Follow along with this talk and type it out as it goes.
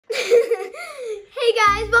Hey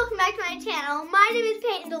guys, welcome back to my channel. My name is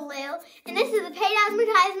Payton Delu, and this is a paid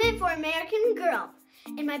advertisement for American Girl.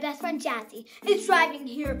 And my best friend Jazzy is driving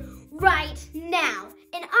here right now,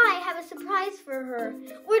 and I have a surprise for her.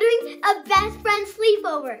 We're doing a best friend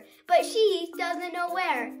sleepover, but she doesn't know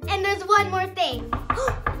where. And there's one more thing.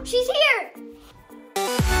 She's here!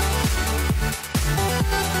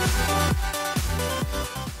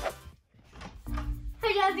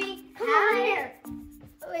 Hi Jazzy, come on here.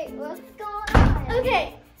 Wait, what's going on?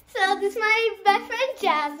 Okay, so this is my best friend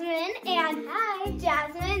Jasmine, and hi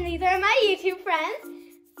Jasmine, these are my YouTube friends.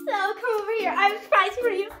 So come over here, I have a surprise for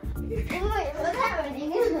you. Wait, what's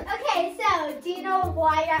happening? Okay, so do you know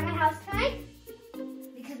why you're at my house tonight?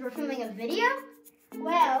 Because we're filming a video?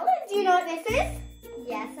 Well, do you know what this is?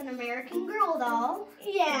 Yes, an American Girl doll.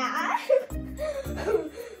 Yeah.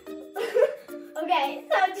 Okay,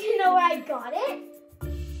 so do you know where I got it?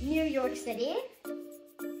 New York City.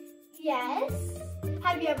 Yes.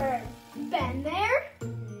 Have you ever been there?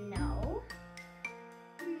 No.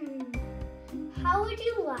 How would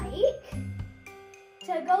you like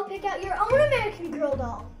to go pick out your own American Girl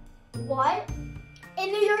doll? What? In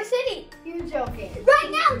New York City. You're joking. Right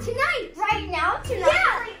now, tonight. Right now, tonight?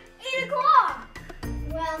 Yeah. Like 8 o'clock.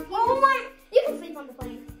 Well, oh my. You can sleep on the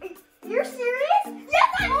plane. You're serious? Yes,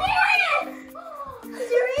 I'm serious.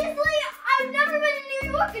 Seriously? I've never been to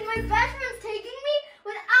New York, and my best friend's taking me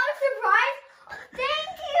without a surprise.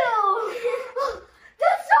 Thank you.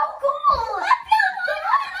 That's so cool. Let's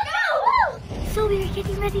go. So we're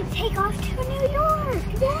getting ready to take off to New York.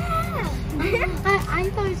 Yeah. I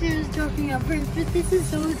thought she was joking at first, but this is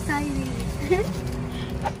so exciting.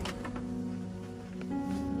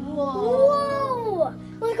 Whoa.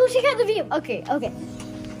 Let's go check out the view. Okay.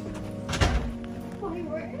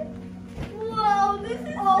 Whoa, this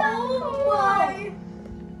is so cool.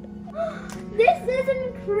 This is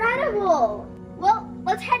incredible. Well,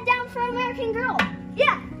 let's head down for American Girl.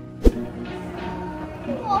 Yeah.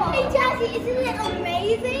 Whoa. Hey, Jazzy, isn't it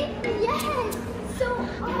amazing? Yes. So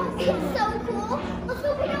awesome. It's so cool. Let's go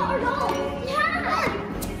pick out our doll. Yeah.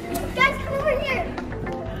 Guys, come over here.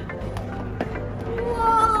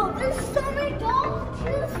 Whoa, there's so many dolls to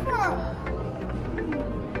choose from.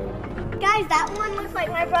 Guys, that one looks like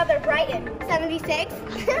my brother Brighton, 76.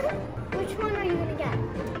 Which one are you gonna get?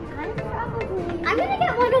 I'm gonna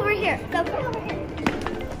get one over here. So put it over here.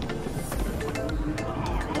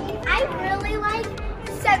 I really like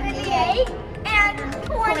 78 and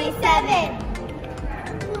 27.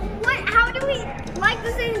 How do we like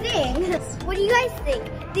the same thing? What do you guys think?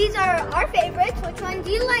 These are our favorites. Which one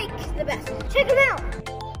do you like the best? Check them out.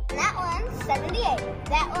 That one's 78.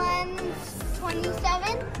 That one's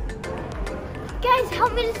 27. Guys,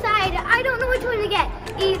 help me decide. I don't know which one to get.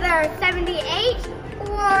 Either 78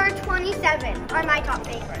 or 27 are my top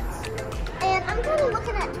favorites. And I'm kind of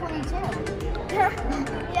looking at 22.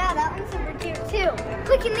 Yeah, that one's super cute too.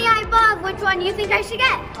 Click in the eye above which one you think I should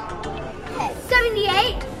get. Okay.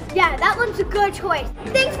 78? Yeah, that one's a good choice.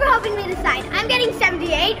 Thanks for helping me decide. I'm getting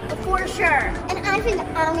 78 for sure. And I think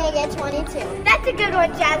I'm gonna get 22. That's a good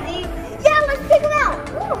one, Jazzy. Yeah, let's pick them out.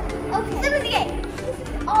 Ooh, okay. 78. This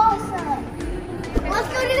is awesome. Let's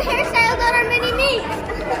go to the hairstyles at our mini meet.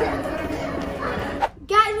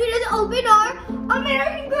 Guys, we just opened our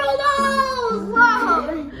American Girl dolls. Wow.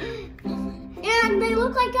 And they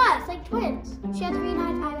look like us, like twins. She has green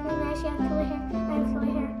eyes, I have green eyes. She has curly hair, I have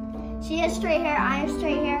curly hair. She has straight hair, I have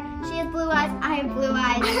straight hair. She has blue eyes, I have blue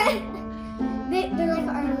eyes. They're like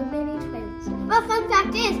our mini twins. But fun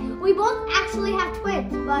fact is, we both actually have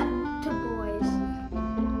twins, but to boys.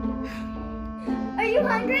 Are you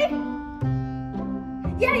hungry?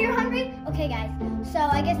 Yeah, you're hungry? Okay, guys. So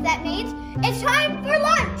I guess that means it's time for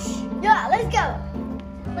lunch. Yeah, let's go.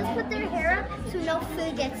 Let's put their hair up so no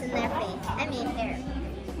food gets in their face. I mean hair.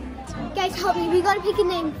 Guys, help me. We gotta pick a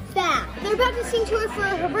name fast. They're about to sing to her for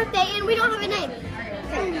her birthday, and we don't have a name.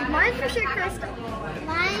 Okay. Mine's for sure Crystal.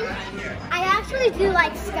 Mine, I actually do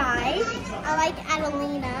like Sky. I like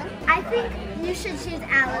Adelina. I think you should choose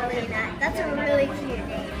Adelina. That's a really cute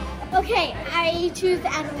name. Okay, I choose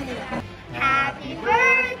Adelina. Happy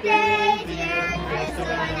birthday, dear Crystal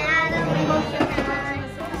and Adelina.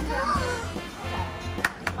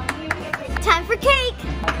 Time for cake.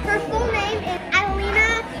 Her full name is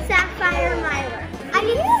Adelina Sapphire Myler. I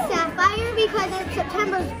named Sapphire because it's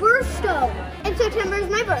September's birthstone, and September is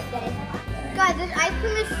my birthday. Guys, this ice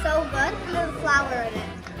cream is so good, and there's a flower in it.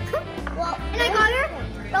 Well, and I got her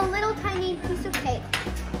a little tiny piece of cake.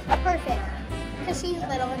 Perfect, because she's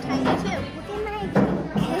little and tiny too. Look at my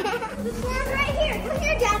this one's right here. Come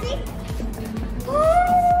here, Jazzy.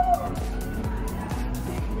 Oh,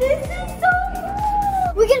 this is so cool.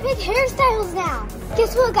 We're gonna pick hairstyles now.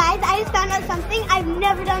 Guess what, guys? I just found out something I've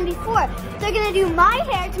never done before. They're gonna do my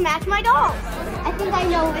hair to match my dolls. I think I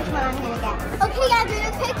know which one I'm gonna get. Okay, guys, we're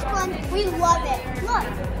gonna pick one. We love it. Look.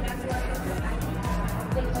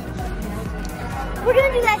 We're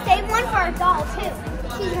gonna do that same one for our doll too.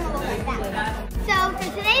 She's gonna look like that. So for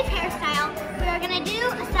today's hairstyle, we are gonna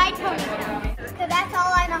do a side ponytail. So that's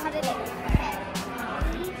all I know how to do. Okay.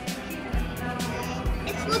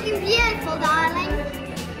 It's looking beautiful, darling.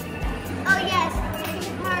 Oh yes,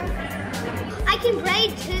 I can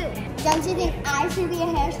braid too. Don't you think I should be a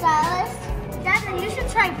hairstylist? Jasmine, you should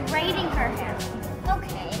try braiding her hair.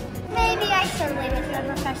 Okay. Maybe I should leave it to the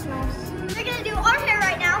professionals. We're gonna do our hair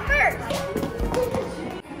right now first.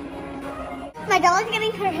 My doll is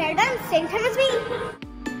getting her hair done same time as me.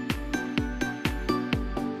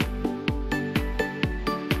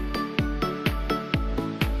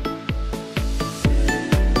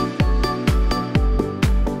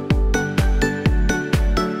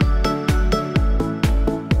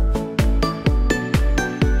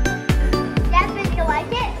 Jasmine, do you like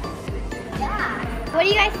it? Yeah. What do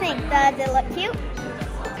you guys think? Does it look cute?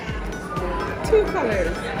 Two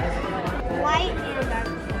colors. White and dark.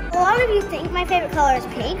 A lot of you think my favorite color is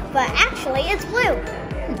pink, but actually it's blue.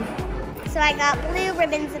 So I got blue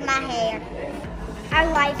ribbons in my hair. I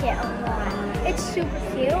like it a lot. It's super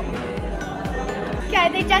cute.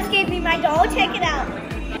 Guys, they just gave me my doll. Check it out.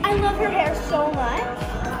 I love her hair so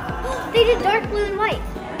much. They did dark blue and white.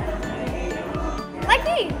 Like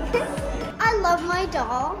me. I love my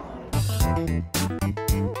doll.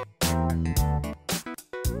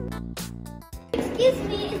 Excuse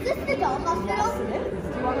me, is this the doll hospital? Yes, it is.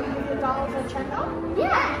 Do you want to give the dolls a checkup?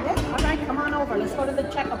 Yeah. Yes. All right, come on over. Let's go to the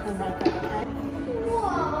checkup room right there, okay?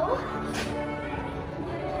 Whoa.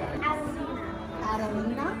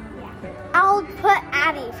 Adelina? Yeah. I'll put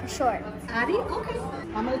Addie for short. Addie? Okay.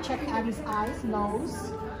 I'm going to check Addie's eyes,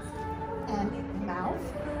 nose, and mouth.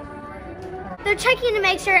 They're checking to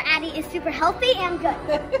make sure Addie is super healthy and good.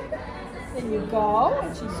 There you go.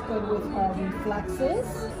 And she's good with her reflexes.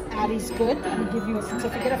 Addie's good. We give you a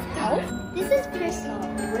certificate of health. This is Crystal.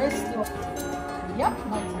 Crystal. Yep,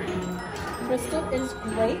 my turn. Crystal is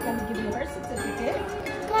great. Let me give you her certificate.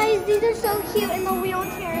 Guys, these are so cute in the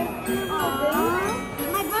wheelchair.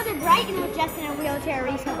 My brother Brighton was just in a wheelchair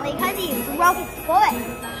recently because he broke his foot.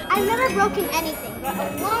 I've never broken anything, but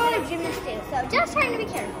a lot of gymnasts do, so just trying to be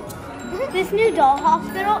careful. This new doll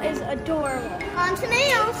hospital is adorable. On to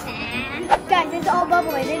nails. Guys, it's all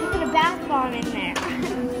bubbly. They just put a bath bomb in there.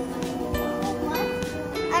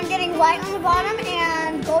 I'm getting white on the bottom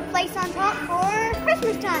and gold flakes on top for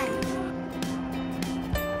Christmas time.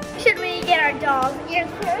 Should we get our doll's ears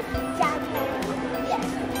first? Yes.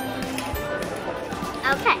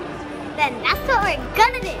 Okay, then that's what we're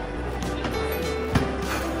gonna do.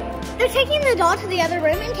 They're taking the doll to the other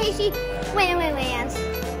room in case she... Wait.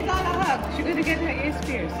 Got a hug. She's gonna get her ears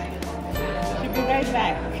pierced. She'll be right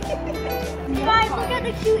back. Guys, look at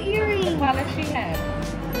the cute earrings. What does she have?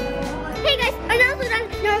 Hey guys, our nails are done.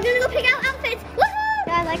 Now we're gonna go pick out outfits. Woohoo!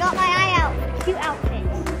 Guys, I got my eye out. Cute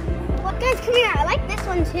outfits. Well, guys, come here. I like this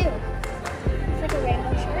one too. It's like a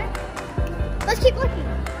rainbow shirt. Let's keep looking.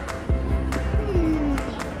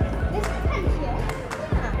 This is kind of cute.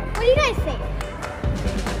 Yeah. What do you guys think?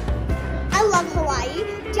 I love Hawaii.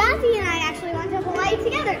 Jazzy and I actually went to Hawaii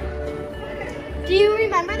together. Do you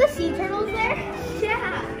remember the sea turtles there?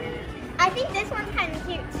 Yeah. I think this one's kind of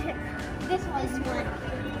cute too. This one.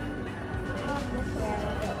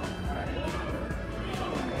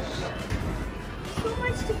 So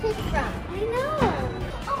much to pick from. I know.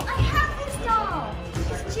 Oh, I have this doll.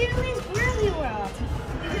 It's Julie's Whirly World.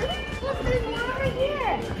 Look, there's one over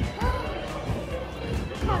here.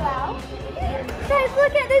 Hello. Guys,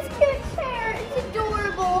 look at this cute chair. It's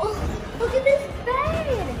adorable. Look at this bed.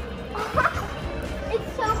 It's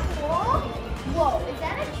so cool. Whoa, is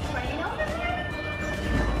that a train over there?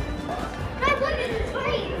 Guys, look at the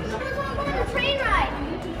train. We're going on a train ride.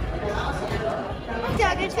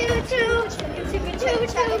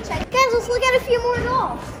 Guys, let's look at a few more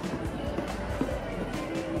dolls.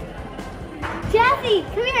 Jazzy,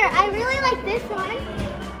 come here. I really like this one.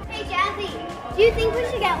 Hey, Jazzy, do you think we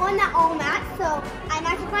should get one that all match? So I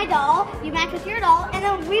match with my doll, you match with your doll, and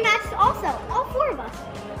then we match also, all four of us.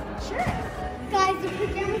 Sure. Guys, the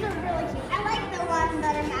pajamas are really cute. I like the ones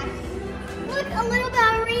that are matching. Look, a little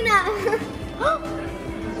ballerina.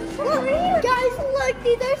 Guys, look,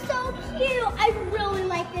 these are so cute. I really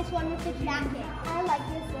like this one with the jacket. I like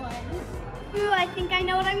this one. Ooh, I think I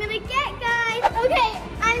know what I'm gonna get, guys. Okay,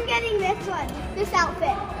 I'm getting this one, this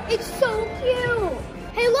outfit. It's so cute.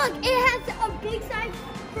 Hey, look, it has a big size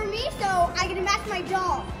for me, so I get to match my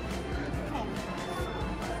doll. Okay.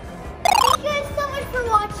 Thank you guys so much for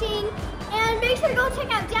watching. And make sure to go check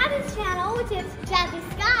out Jazzy's channel, which is Jazzy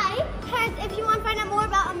Sky. And if you want to find out more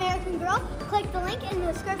about American Girl, click the link in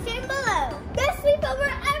the description below. Best sleepover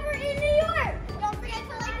ever!